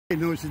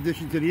Newest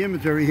addition to the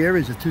inventory here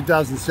is a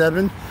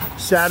 2007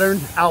 Saturn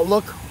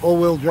Outlook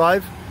all-wheel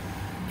drive,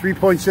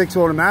 3.6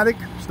 automatic.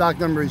 Stock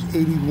number is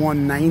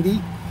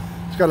 8190.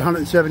 It's got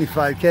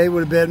 175k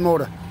with a bad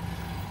motor.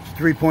 It's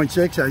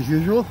 3.6 as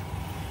usual.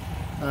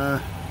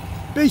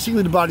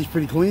 Basically the body's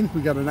pretty clean.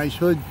 We got a nice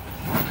hood,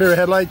 pair of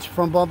headlights,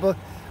 front bumper.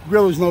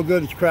 Grill is no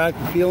good, it's cracked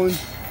and peeling.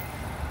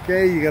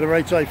 Okay, you got a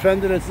right side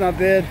fender that's not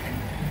bad.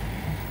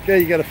 Okay,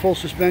 you got a full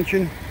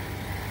suspension,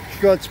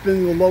 strut,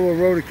 spindle, lower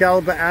rotor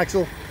caliper,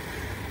 axle.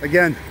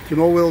 Again, it's an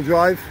all-wheel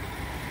drive.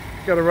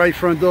 Got a right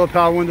front door,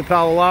 power window,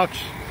 power locks.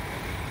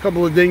 A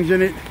couple of dings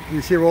in it.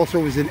 This here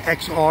also is an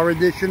XR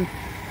edition.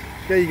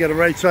 Okay, you got a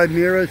right side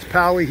mirror. It's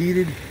power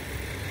heated,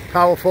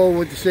 power forward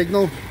with the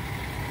signal.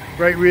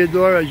 Right rear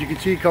door, as you can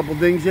see, a couple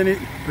dings in it.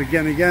 But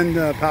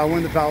again, power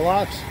window, power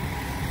locks.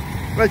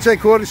 Right side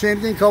quarter, same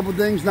thing, couple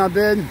dings, not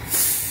bad.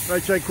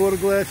 Right side quarter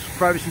glass,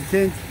 privacy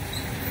tint.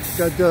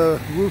 Got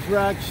the roof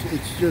racks.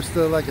 It's just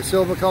like a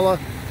silver color,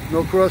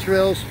 no cross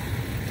rails.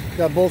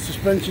 Got both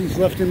suspensions,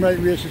 left and right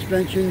rear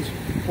suspensions,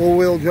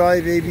 all-wheel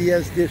drive,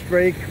 ABS disc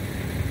brake.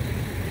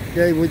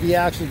 Okay, with the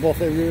axles, both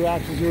the rear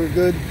axles were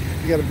good.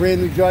 You got a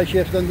brand new dry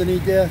shaft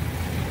underneath there.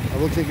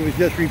 It looks like it was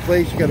just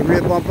replaced. You got a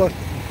rear bumper.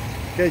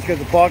 Okay, it's got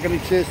the parking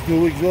assist,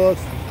 dual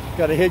exhaust.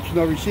 Got a hitch,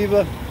 no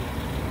receiver.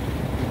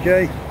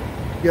 Okay,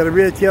 you got a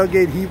rear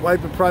tailgate heat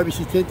wiper,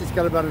 privacy tint. It's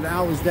got about an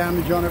hour's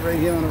damage on it right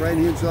here on the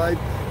right-hand side.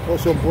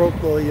 Also broke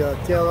the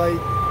tail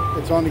light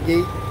that's on the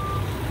gate.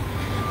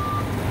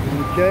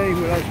 Okay,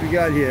 what else we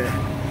got here?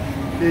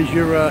 There's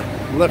your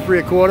left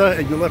rear quarter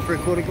and your left rear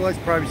quarter glass,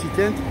 privacy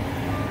tint.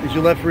 There's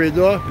your left rear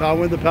door, power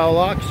window, power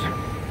locks.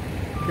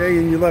 Okay,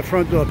 and your left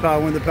front door,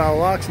 power window, power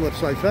locks, left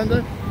side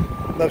fender,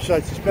 left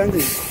side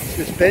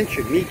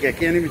suspension. Meek, I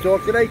can't even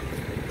talk today.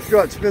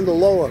 Strut, spindle,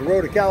 lower,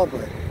 rotor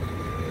caliper,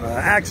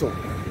 axle,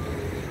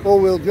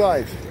 all-wheel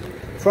drive.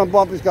 Front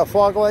bumper's got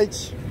fog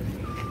lights.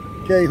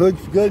 Okay,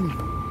 hood's good.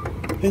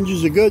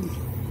 Hinges are good.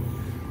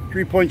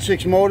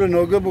 3.6 motor,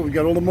 no good, but we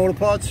got all the motor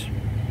parts.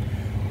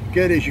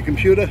 Okay, there's your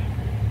computer.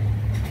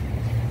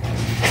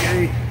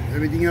 Okay,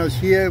 everything else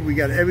here, we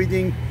got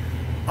everything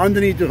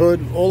underneath the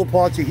hood. All the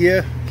parts are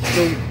here.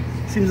 So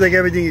seems like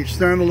everything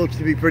external looks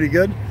to be pretty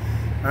good.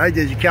 All right,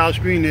 there's your cowl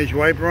screen, there's your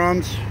wiper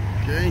arms.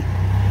 Okay,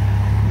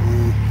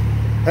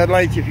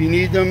 headlights if you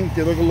need them.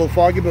 They look a little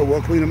foggy, but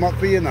we'll clean them up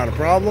for you, not a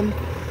problem.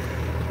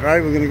 All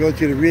right, we're gonna go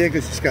to the rear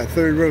because it's got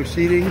third row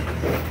seating.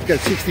 It's got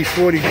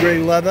 60/40 gray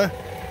leather,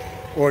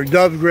 or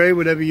dove gray,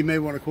 whatever you may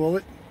want to call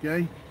it.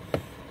 Okay,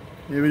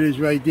 there it is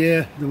right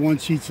there. The one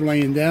seat's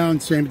laying down.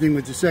 Same thing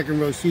with the second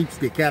row seats.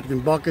 They're captain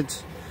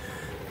buckets.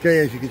 Okay,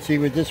 as you can see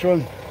with this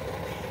one,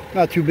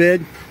 not too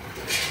bad.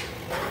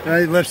 All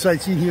right, left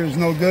side seat here is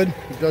no good.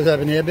 It does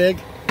have an airbag.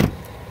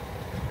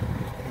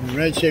 All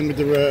right, same with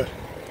the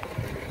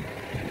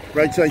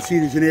right side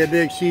seat is an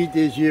airbag seat.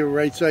 There's your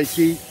right side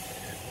seat,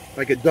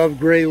 like a dove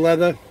gray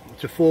leather.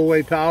 It's a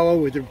 4-way power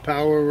with the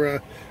power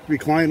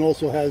recline.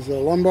 Also has a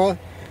lumbar.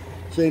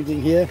 Same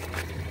thing here.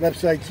 Left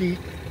side seat,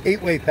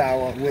 8-way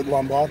power with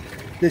lumbar.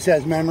 This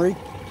has memory.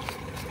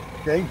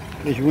 Okay,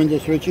 there's your window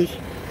switches.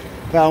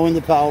 Power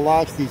window, power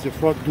locks. These are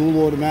front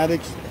dual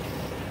automatics.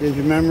 There's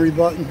your memory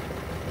button.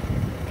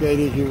 Okay,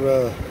 there's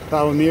your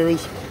power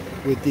mirrors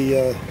with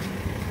the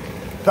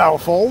power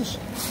folds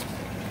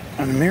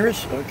on the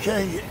mirrors.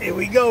 Okay, here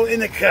we go in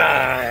the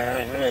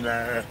car.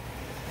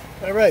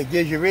 All right,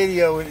 there's your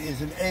radio. It is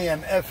an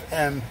AM,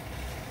 FM.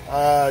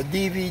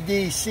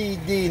 DVD,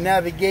 CD,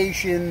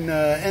 navigation,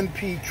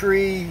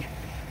 MP3,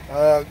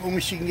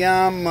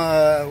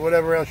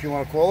 whatever else you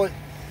want to call it.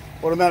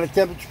 Automatic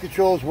temperature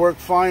controls work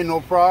fine,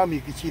 no problem.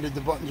 You can see that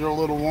the buttons are a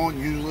little worn,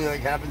 usually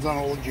like happens on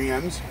all the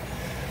GMs.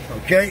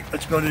 Okay,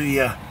 let's go to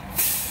the,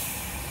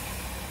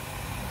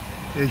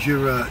 there's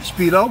your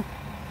speedo.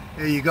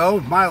 There you go,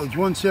 mileage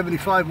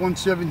 175,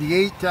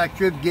 178, tack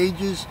trip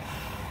gauges,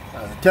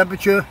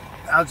 temperature,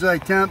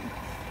 outside temp,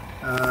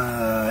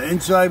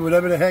 inside,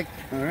 whatever the heck.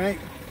 All right,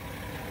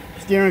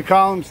 steering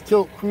columns,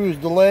 tilt, cruise,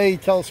 delay,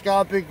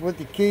 telescopic with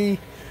the key,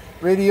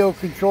 radio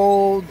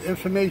controlled,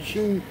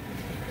 information.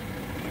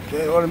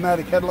 Okay,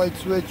 automatic headlight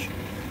switch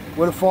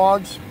with the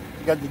fogs.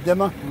 You got the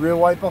dimmer, rear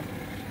wiper,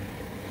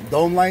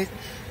 dome light.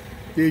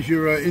 There's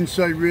your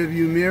inside rear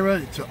view mirror.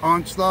 It's an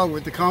OnStar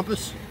with the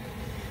compass.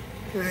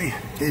 Okay,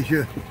 there's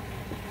your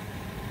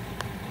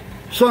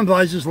sun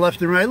visors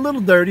left and right. A little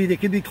dirty, they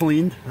can be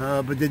cleaned,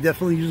 but they're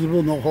definitely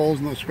usable. No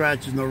holes, no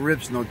scratches, no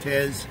rips, no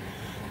tears,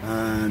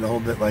 and a whole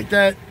bit like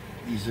that.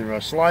 These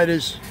are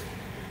sliders,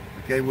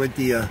 okay, with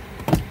the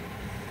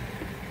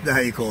how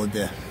you call it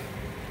there.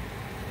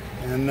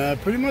 And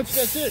pretty much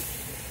that's it.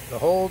 The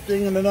whole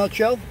thing in a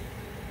nutshell.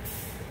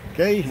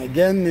 Okay,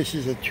 again, this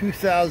is a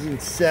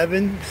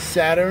 2007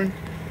 Saturn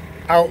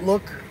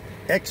Outlook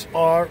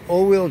XR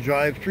all-wheel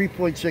drive,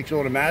 3.6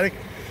 automatic.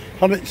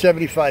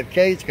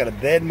 175k. It's got a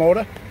bad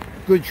motor,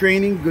 good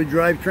training, good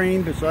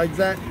drivetrain besides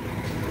that.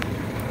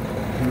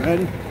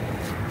 Alrighty.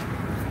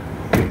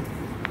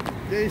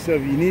 Okay, so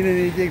if you need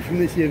anything from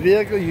this here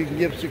vehicle, you can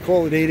give us a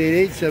call at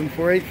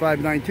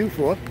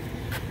 888-748-5924.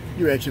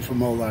 Your exit from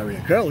Larry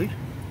Curly.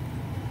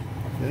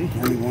 Okay,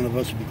 any one of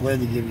us would be glad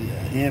to give you a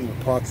hand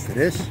with parts to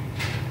this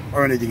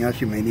or anything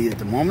else you may need at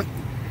the moment.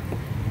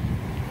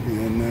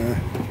 And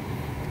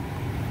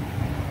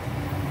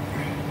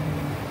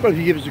but if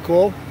you give us a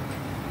call,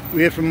 we're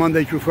here from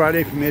Monday through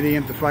Friday from 8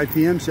 a.m. to 5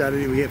 p.m.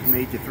 Saturday we're here from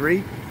 8 to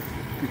 3.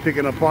 We're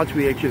picking up parts.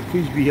 We ask you to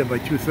please be here by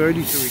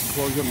 2:30 so we can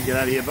close up and get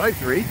out of here by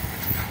 3.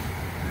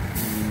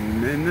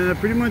 And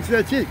pretty much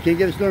that's it. Can't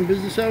get us during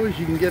business hours.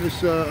 You can get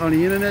us on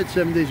the internet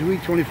 7 days a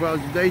week, 24 hours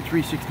a day,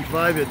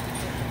 365 at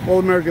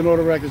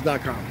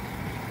allamericanautorecords.com.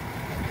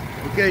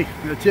 Okay,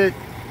 that's it.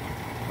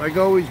 Like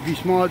always, be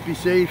smart, be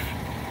safe.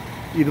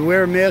 Either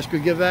wear a mask or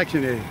get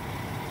vaccinated.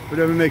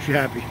 Whatever makes you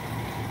happy.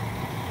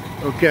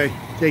 Okay,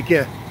 take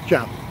care.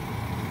 Ciao.